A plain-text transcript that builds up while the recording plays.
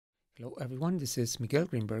Hello everyone, this is Miguel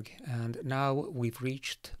Greenberg, and now we've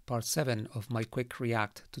reached part 7 of my quick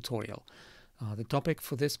React tutorial. The topic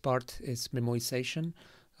for this part is memoization.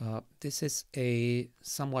 This is a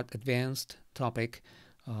somewhat advanced topic.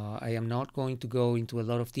 I am not going to go into a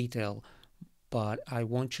lot of detail, but I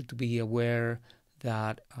want you to be aware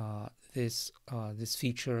that this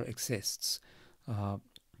feature exists.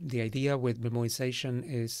 The idea with memoization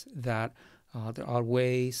is that there are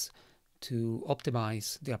ways to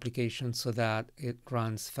optimize the application so that it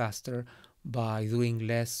runs faster by doing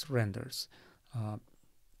less renders.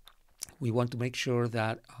 We want to make sure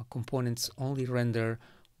that components only render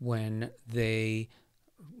when they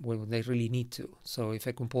really need to. So if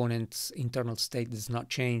a component's internal state does not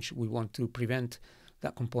change, we want to prevent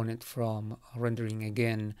that component from rendering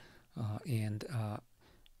again, and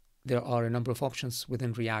there are a number of options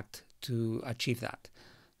within React to achieve that.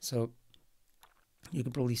 So you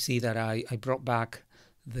can probably see that I brought back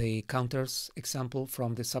the counters example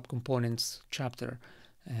from the subcomponents chapter,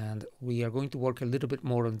 and we are going to work a little bit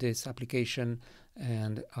more on this application,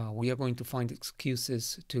 and we are going to find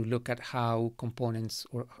excuses to look at how components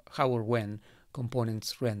or when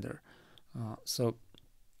components render. So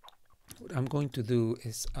what I'm going to do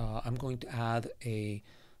is I'm going to add a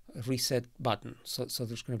reset button. So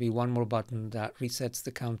there's going to be one more button that resets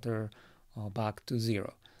the counter back to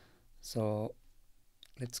 0. So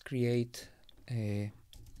let's create a,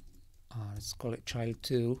 let's call it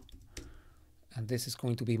child2, and this is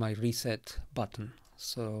going to be my reset button.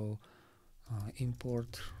 So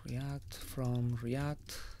import React from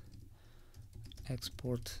React,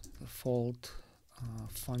 export default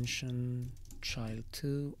function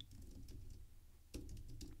child2,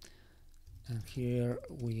 and here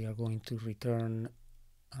we are going to return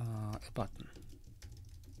a button.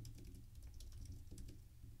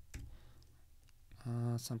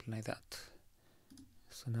 Something like that.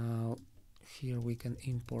 So now here we can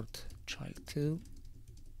import child2,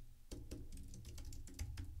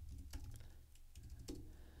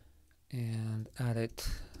 and add it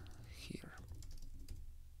here.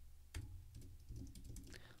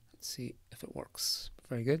 Let's see if it works.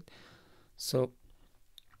 Very good. So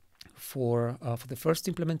for the first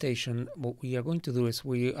implementation, what we are going to do is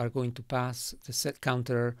we are going to pass the set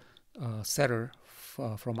counter setter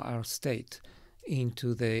from our state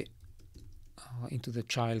into the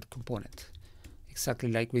child component,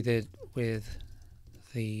 exactly like we did with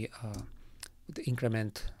the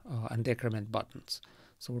increment and decrement buttons.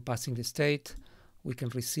 So we're passing the state. We can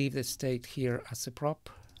receive the state here as a prop,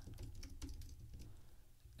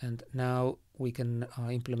 and now we can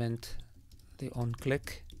implement the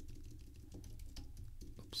onClick.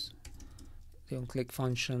 The onClick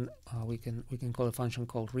function. We can call a function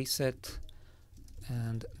called reset,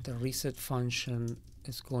 and the reset function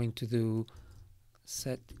is going to do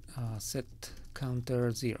set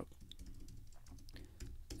counter 0,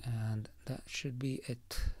 and that should be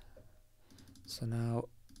it. So now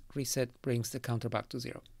reset brings the counter back to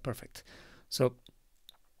 0. Perfect. So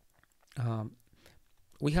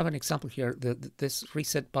we have an example here. This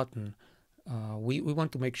reset button, we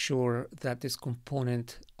want to make sure that this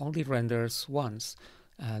component only renders once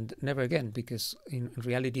and never again, because in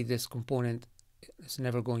reality this component is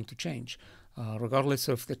never going to change. Regardless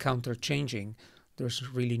of the counter changing,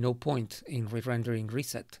 there's really no point in re-rendering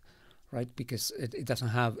reset, right? Because it doesn't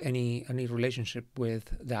have any relationship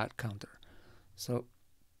with that counter. So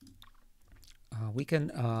we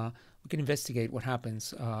can investigate what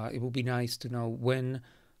happens. It would be nice to know when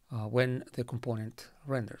the component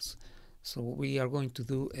renders. So what we are going to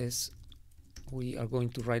do is we are going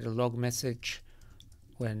to write a log message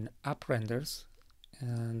when app renders,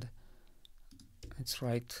 and let's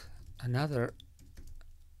write another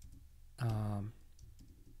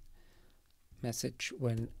message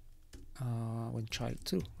when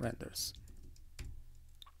child2 renders,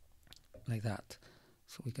 like that.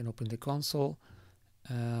 So we can open the console,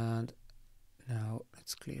 and now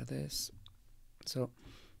let's clear this. So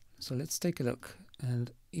let's take a look,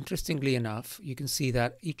 and interestingly enough, you can see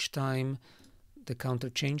that each time the counter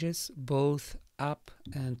changes, both app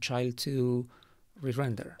and child2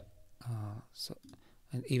 re-render.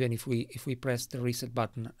 And even if we press the reset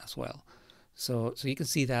button as well. So you can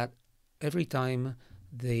see that every time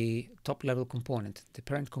the top level component, the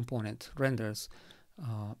parent component, renders,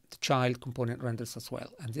 the child component renders as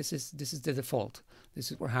well. And this is the default.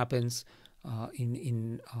 This is what happens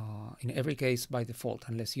in every case by default,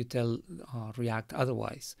 unless you tell React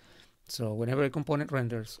otherwise. So whenever a component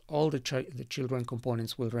renders, all the children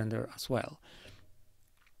components will render as well.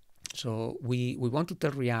 So we want to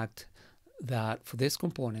tell React that for this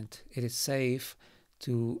component, it is safe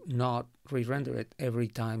to not re-render it every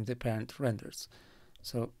time the parent renders.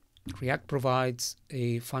 So React provides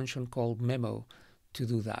a function called Memo to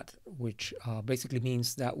do that, which basically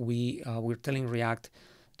means that we're telling React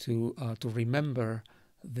to remember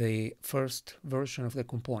the first version of the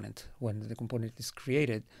component when the component is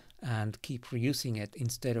created and keep reusing it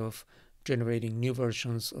instead of generating new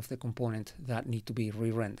versions of the component that need to be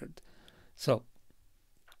re-rendered. So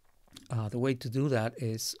the way to do that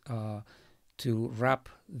is to wrap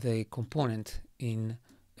the component in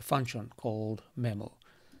a function called Memo.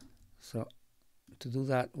 So to do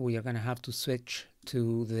that, we are going to have to switch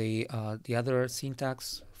to the other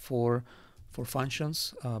syntax for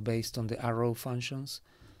functions based on the arrow functions.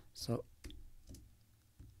 So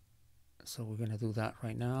we're going to do that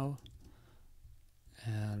right now.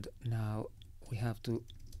 And now we have to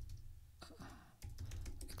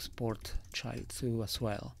export child2 as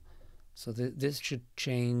well. So this should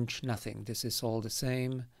change nothing. This is all the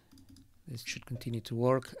same. This should continue to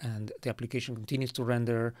work, and the application continues to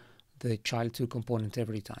render the child2 component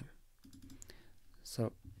every time.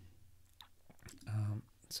 So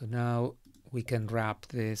so now we can wrap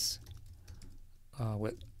this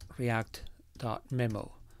with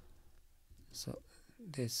react.memo. So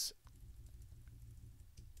this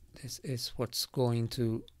is what's going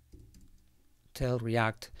to tell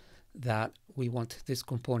React that we want this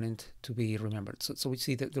component to be remembered. So we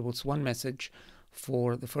see that there was one message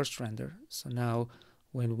for the first render. So now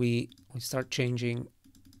when we start changing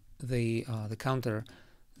the counter,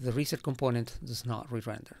 the reset component does not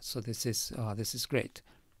re-render. So this is great.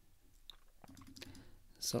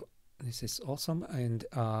 So this is awesome. And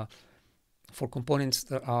for components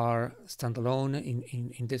that are standalone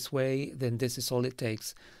in this way, then this is all it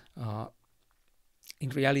takes. In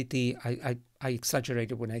reality, I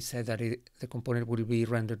exaggerated when I said that the component will be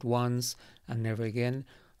rendered once and never again.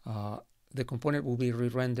 The component will be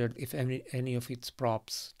re-rendered if any of its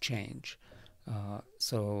props change.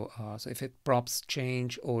 So if its props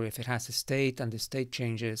change, or if it has a state and the state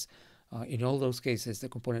changes, in all those cases the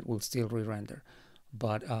component will still re-render.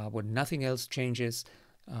 But when nothing else changes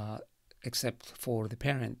except for the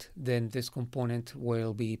parent, then this component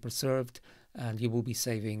will be preserved, and you will be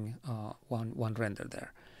saving one render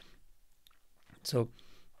there. So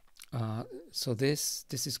this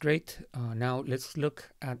is great. Now let's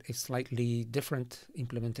look at a slightly different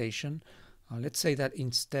implementation. Let's say that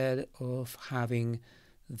instead of having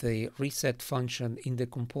the reset function in the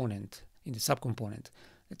component, in the subcomponent,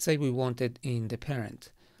 let's say we want it in the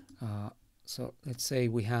parent. So let's say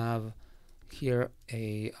we have here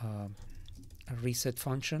a reset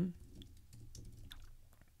function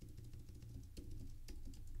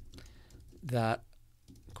that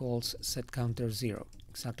calls setCounter0,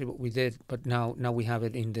 exactly what we did, but now we have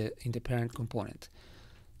it in the parent component.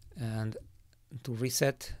 And to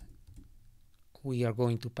reset, we are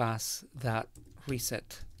going to pass that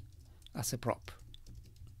reset as a prop.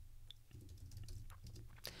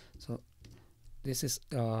 So this is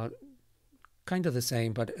kind of the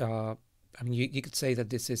same, but I mean, you could say that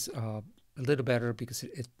this is a little better because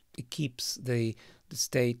it keeps the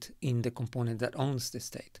state in the component that owns the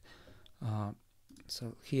state.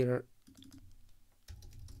 So here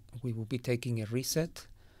we will be taking a reset,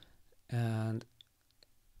 and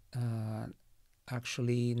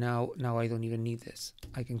actually now I don't even need this.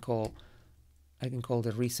 I can call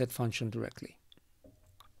the reset function directly.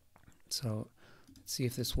 So let's see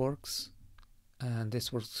if this works, and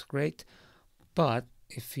this works great. But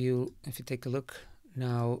if you take a look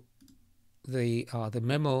now, the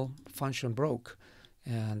memo function broke,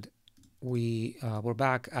 and we're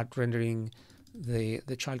back at rendering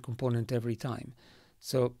the child component every time.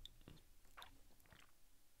 So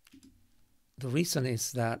the reason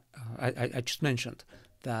is that I just mentioned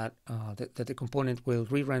that that the component will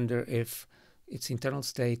re-render if its internal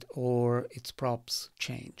state or its props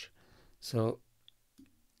change. So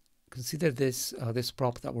consider this this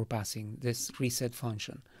prop that we're passing, this reset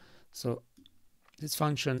function. So this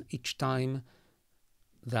function, each time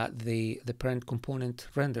that the parent component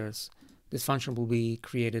renders, this function will be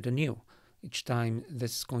created anew. Each time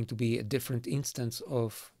this is going to be a different instance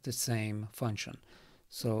of the same function.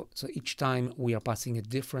 So each time we are passing a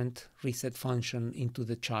different reset function into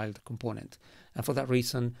the child component. And for that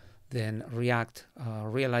reason, then React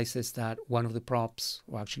realizes that one of the props,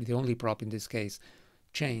 or actually the only prop in this case,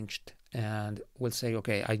 changed, and will say,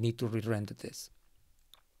 okay, I need to re-render this.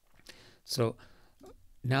 So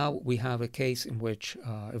now we have a case in which,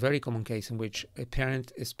 a very common case in which a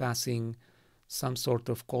parent is passing some sort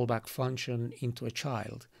of callback function into a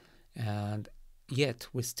child, and yet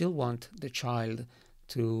we still want the child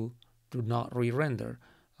to do not re-render.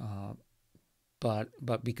 but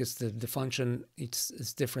because the function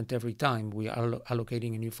it's different every time, we are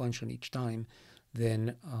allocating a new function each time,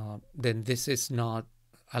 then this is not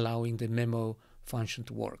allowing the memo function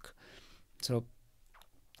to work. So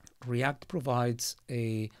React provides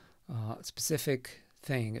a specific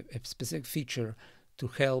thing, a specific feature to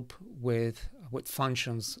help with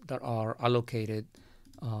functions that are allocated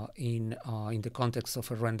in the context of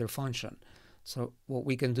a render function. So what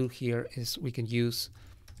we can do here is we can use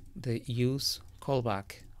the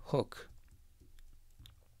UseCallback hook.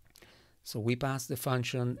 So we pass the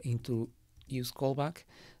function into UseCallback,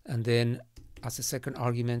 and then as a second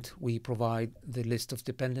argument we provide the list of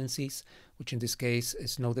dependencies, which in this case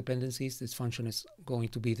is no dependencies. This function is going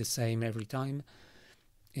to be the same every time,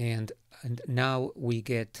 and now we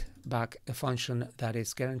get back a function that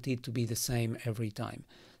is guaranteed to be the same every time.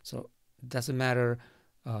 So it doesn't matter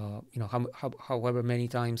however many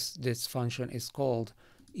times this function is called,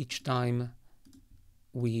 each time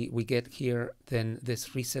we get here, then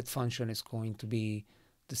this reset function is going to be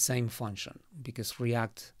the same function, because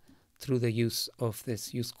React, through the use of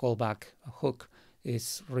this UseCallback hook,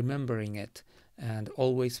 is remembering it and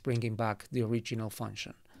always bringing back the original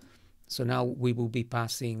function. So now we will be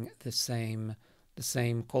passing the same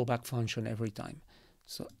callback function every time.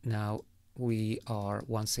 So now we are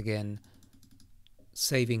once again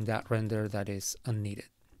saving that render that is unneeded.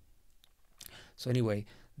 So anyway,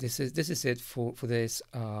 this is it for this.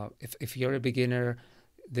 If you're a beginner,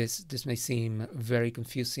 this may seem very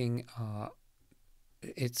confusing.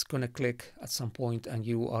 It's gonna click at some point, and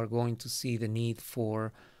you are going to see the need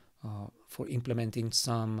for implementing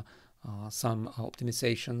some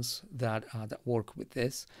optimizations that work with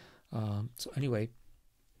this. So anyway,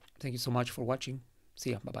 thank you so much for watching.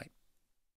 See ya. Bye bye.